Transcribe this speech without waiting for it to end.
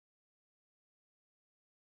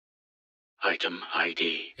Item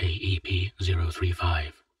ID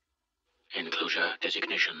AEP-035. Enclosure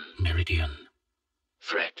Designation Meridian.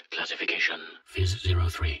 Threat Classification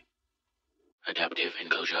Phys-03. Adaptive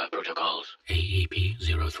Enclosure Protocols.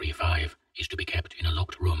 AEP-035 is to be kept in a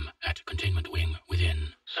locked room at containment wing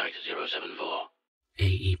within Site 074.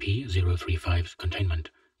 AEP-035's containment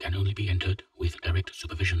can only be entered with direct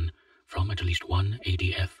supervision from at least one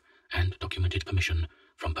ADF and documented permission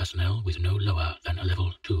from personnel with no lower than a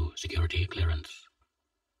Level 2 security clearance.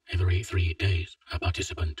 Every 3 days, a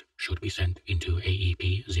participant should be sent into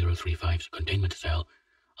AEP-035's containment cell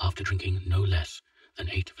after drinking no less than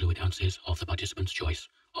 8 fluid ounces of the participant's choice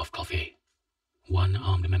of coffee. One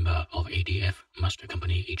armed member of ADF must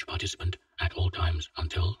accompany each participant at all times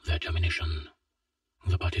until their termination.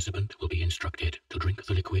 The participant will be instructed to drink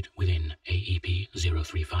the liquid within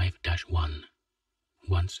AEP-035-1.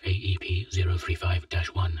 Once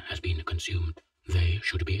AEP-035-1 has been consumed, they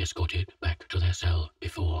should be escorted back to their cell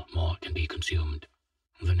before more can be consumed.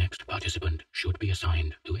 The next participant should be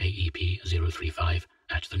assigned to AEP-035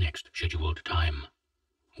 at the next scheduled time.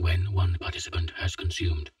 When one participant has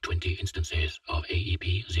consumed 20 instances of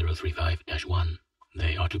AEP-035-1,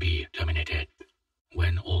 they are to be terminated.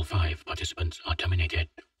 When all 5 participants are terminated,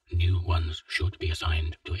 new ones should be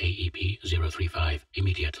assigned to AEP-035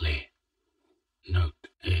 immediately. Note: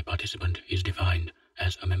 a participant is defined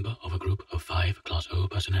as a member of a group of 5 Class O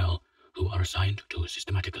personnel who are assigned to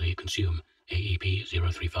systematically consume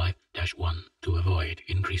AEP-035-1 to avoid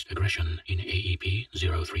increased aggression in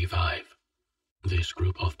AEP-035. This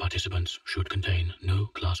group of participants should contain no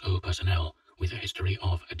Class O personnel with a history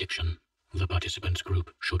of addiction. The participants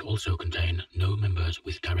group should also contain no members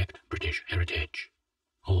with direct British heritage.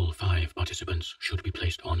 All 5 participants should be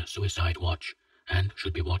placed on suicide watch and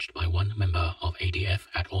should be watched by one member of ADF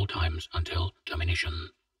at all times until termination.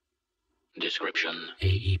 Description: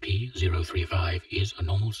 AEP-035 is a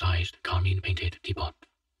normal-sized carmine-painted teapot.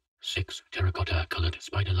 6 terracotta-colored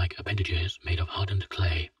spider-like appendages made of hardened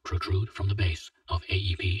clay protrude from the base of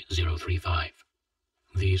AEP-035.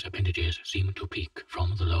 These appendages seem to peak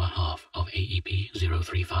from the lower half of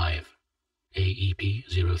AEP-035.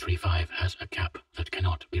 AEP-035 has a cap that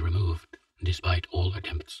cannot be removed, despite all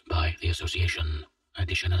attempts by the association.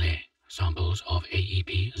 Additionally, samples of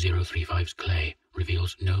AEP-035's clay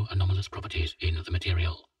reveals no anomalous properties in the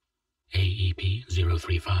material.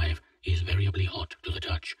 AEP-035 is variably hot to the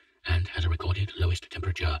touch and has a recorded lowest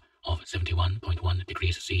temperature of 71.1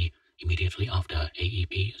 degrees C immediately after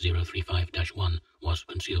AEP-035-1 was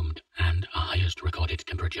consumed, and a highest recorded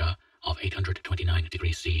temperature of 829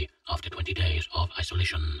 degrees C after 20 days of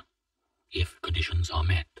isolation. If conditions are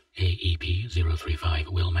met, AEP-035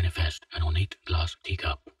 will manifest an ornate glass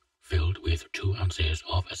teacup filled with 2 ounces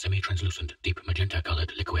of a semi-translucent deep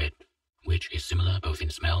magenta-colored liquid, which is similar both in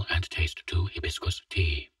smell and taste to hibiscus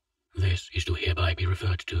tea. This is to hereby be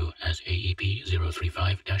referred to as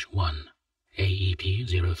AEP-035-1.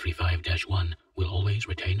 AEP-035-1 will always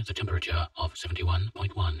retain the temperature of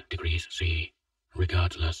 71.1 degrees C,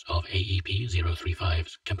 regardless of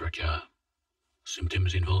AEP-035's temperature.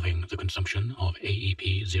 Symptoms involving the consumption of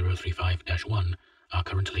AEP-035-1 are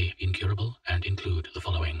currently incurable and include the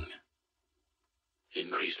following: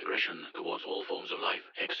 increased aggression towards all forms of life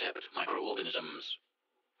except microorganisms.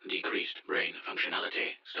 Decreased brain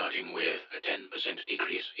functionality, starting with a 10%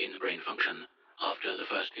 decrease in brain function after the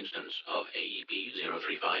first instance of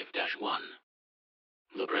AEP-035-1.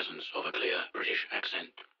 The presence of a clear British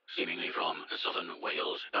accent, seemingly from a southern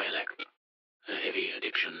Wales dialect. A heavy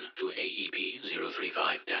addiction to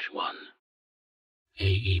AEP-035-1.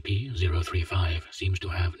 AEP-035 seems to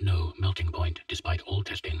have no melting point despite all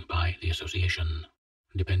testing by the association.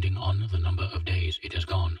 Depending on the number of days it has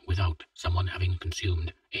gone without someone having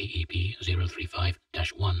consumed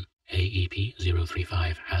AEP-035-1,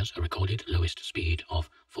 AEP-035 has a recorded lowest speed of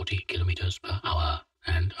 40 km per hour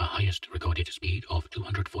and a highest recorded speed of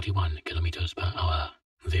 241 km per hour.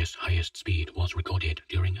 This highest speed was recorded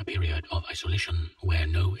during a period of isolation where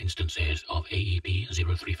no instances of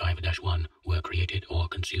AEP-035-1 were created or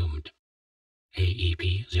consumed.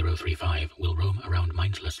 AEP-035 will roam around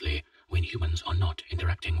mindlessly when humans are not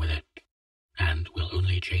interacting with it, and will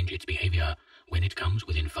only change its behavior when it comes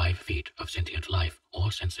within 5 feet of sentient life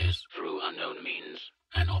or senses through unknown means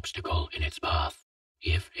an obstacle in its path.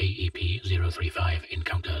 If AEP-035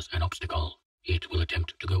 encounters an obstacle, it will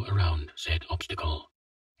attempt to go around said obstacle.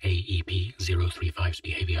 AEP-035's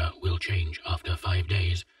behavior will change after 5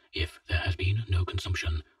 days if there has been no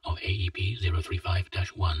consumption of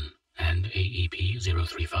AEP-035-1, and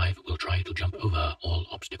AEP-035 will try to jump over all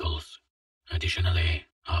obstacles. Additionally,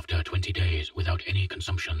 after 20 days without any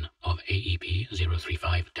consumption of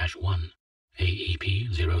AEP-035-1,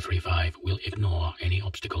 AEP-035 will ignore any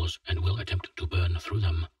obstacles and will attempt to burn through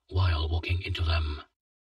them while walking into them.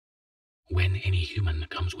 When any human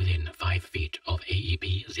comes within 5 feet of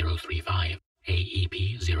AEP-035,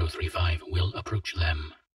 AEP-035 will approach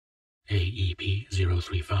them.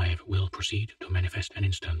 AEP-035 will proceed to manifest an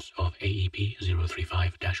instance of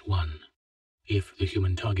AEP-035-1. If the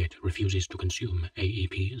human target refuses to consume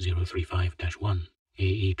AEP-035-1,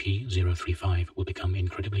 AEP-035 will become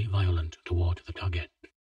incredibly violent toward the target,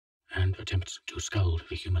 and attempts to scald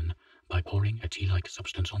the human by pouring a tea-like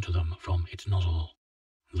substance onto them from its nozzle.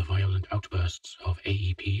 The violent outbursts of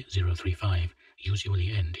AEP-035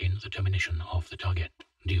 usually end in the termination of the target,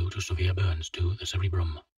 due to severe burns to the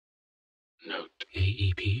cerebrum. Note: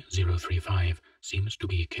 AEP-035 seems to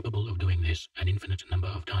be capable of doing this an infinite number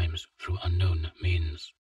of times through unknown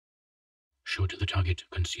means. Should the target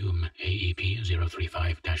consume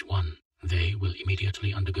AEP-035-1, they will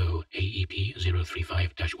immediately undergo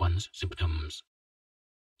AEP-035-1's symptoms.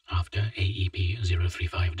 After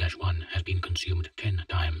AEP-035-1 has been consumed 10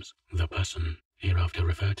 times, the person, hereafter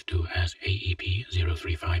referred to as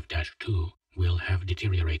AEP-035-2, will have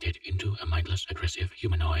deteriorated into a mindless aggressive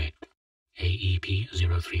humanoid.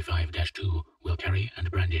 AEP-035-2 will carry and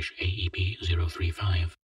brandish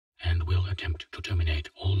AEP-035 and will attempt to terminate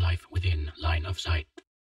all life within line of sight.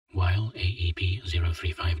 While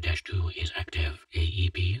AEP-035-2 is active,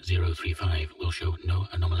 AEP-035 will show no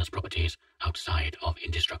anomalous properties outside of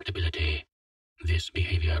indestructibility. This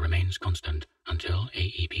behavior remains constant until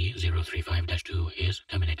AEP-035-2 is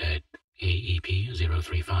terminated.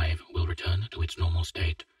 AEP-035 will return to its normal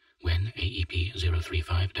state when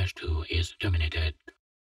AEP-035-2 is terminated.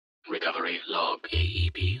 Recovery log.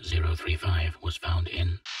 AEP-035 was found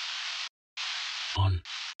on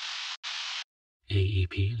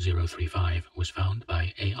AEP-035 was found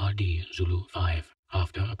by ARD Zulu 5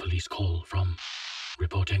 after a police call from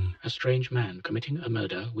reporting a strange man committing a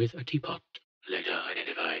murder with a teapot. Later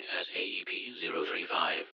identified as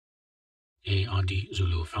AEP-035. ARD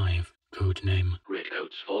Zulu 5, code name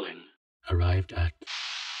Redcoats falling. arrived at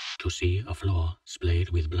to see a floor splayed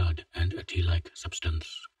with blood and a tea-like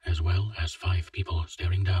substance, as well as 5 people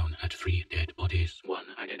staring down at 3 dead bodies. One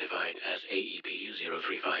identified as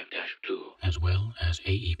AEP-035-2. As well as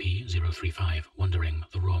AEP-035 wandering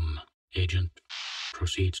the room. Agent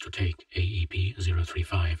proceeds to take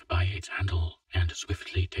AEP-035 by its handle and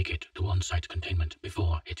swiftly take it to on-site containment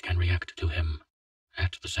before it can react to him.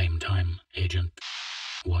 At the same time, Agent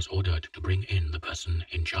was ordered to bring in the person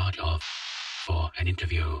in charge of for an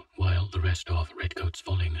interview, while the rest of Redcoats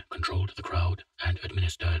Falling controlled the crowd and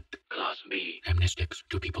administered Class B amnestics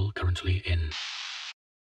to people currently in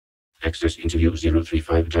Access Interview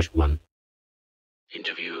 035-1.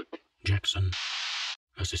 Interviewed. Jackson,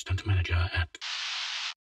 Assistant Manager at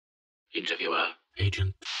Interviewer.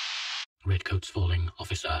 Agent Redcoats Falling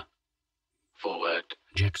Officer. Forward.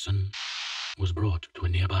 Jackson was brought to a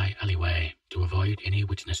nearby alleyway to avoid any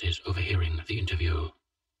witnesses overhearing the interview.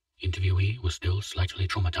 Interviewee was still slightly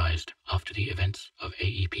traumatized after the events of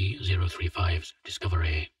AEP-035's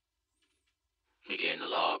discovery. Begin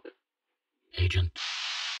log. Agent: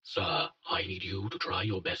 Sir, I need you to try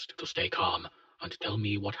your best to stay calm and tell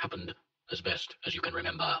me what happened as best as you can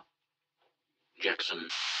remember. Jackson.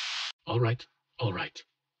 All right.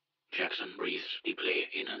 Jackson breathes deeply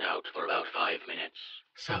in and out for about 5 minutes.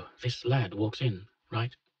 So, this lad walks in,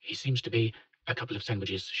 right? He seems to be a couple of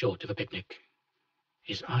sandwiches short of a picnic.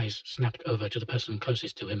 His eyes snapped over to the person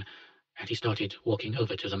closest to him, and he started walking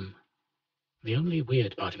over to them. The only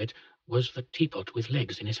weird part of it was the teapot with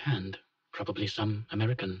legs in his hand. Probably some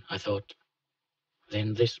American, I thought.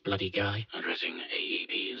 Then this bloody guy, Addressing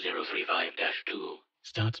AEP-035-2.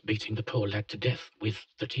 starts beating the poor lad to death with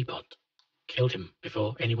the teapot. Killed him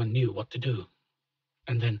before anyone knew what to do.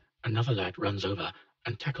 And then another lad runs over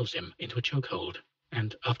and tackles him into a chokehold.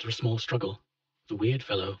 And after a small struggle, the weird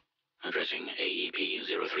fellow, Addressing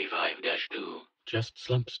AEP-035-2. just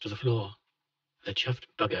slumps to the floor. The chuffed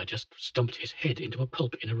bugger just stomped his head into a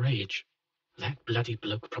pulp in a rage. That bloody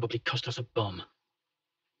bloke probably cost us a bomb.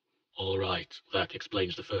 All right, that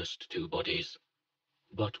explains the first 2 bodies.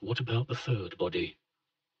 But what about the 3rd body?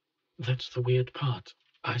 That's the weird part.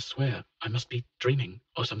 I swear, I must be dreaming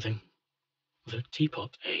or something. The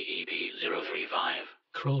teapot AEP-035.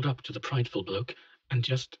 crawled up to the prideful bloke and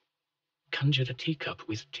just conjured a teacup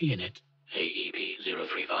with tea in it.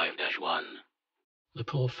 AEP-035-1. The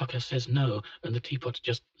poor fucker says no, and the teapot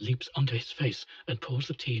just leaps onto his face and pours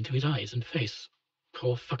the tea into his eyes and face.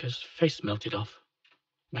 Poor fucker's face melted off.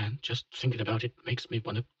 Man, just thinking about it makes me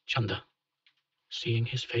want to chunder. Seeing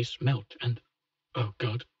his face melt and... oh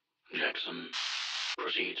God. Jackson.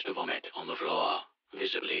 Proceeds to vomit on the floor,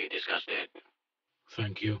 visibly disgusted.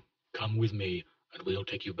 Thank you. Come with me, and we'll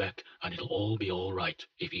take you back, and it'll all be all right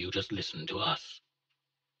if you just listen to us.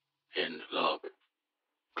 End log.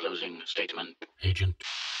 Closing statement. Agent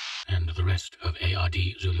and the rest of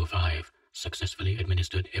ARD-035 successfully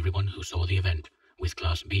administered everyone who saw the event with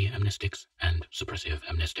Class B amnestics and suppressive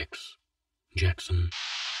amnestics. Jackson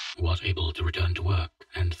was able to return to work,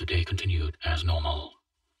 and the day continued as normal.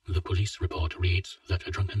 The police report reads that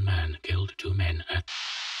a drunken man killed 2 men at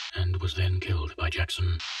and was then killed by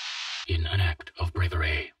Jackson in an act of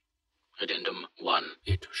bravery. Addendum 1.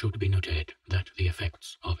 It should be noted that the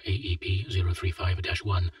effects of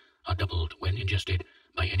AEP-035-1 are doubled when ingested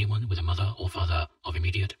by anyone with a mother or father of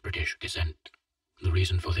immediate British descent. The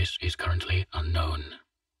reason for this is currently unknown.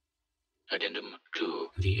 Addendum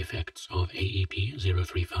 2. The effects of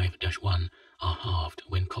AEP-035-1 are halved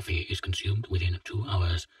when coffee is consumed within 2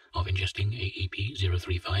 hours of ingesting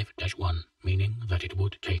AEP-035-1, meaning that it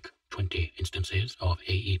would take 20 instances of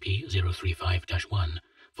AEP-035-1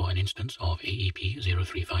 for an instance of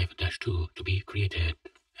AEP-035-2 to be created,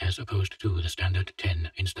 as opposed to the standard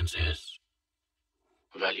 10 instances.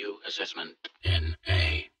 Value assessment. NA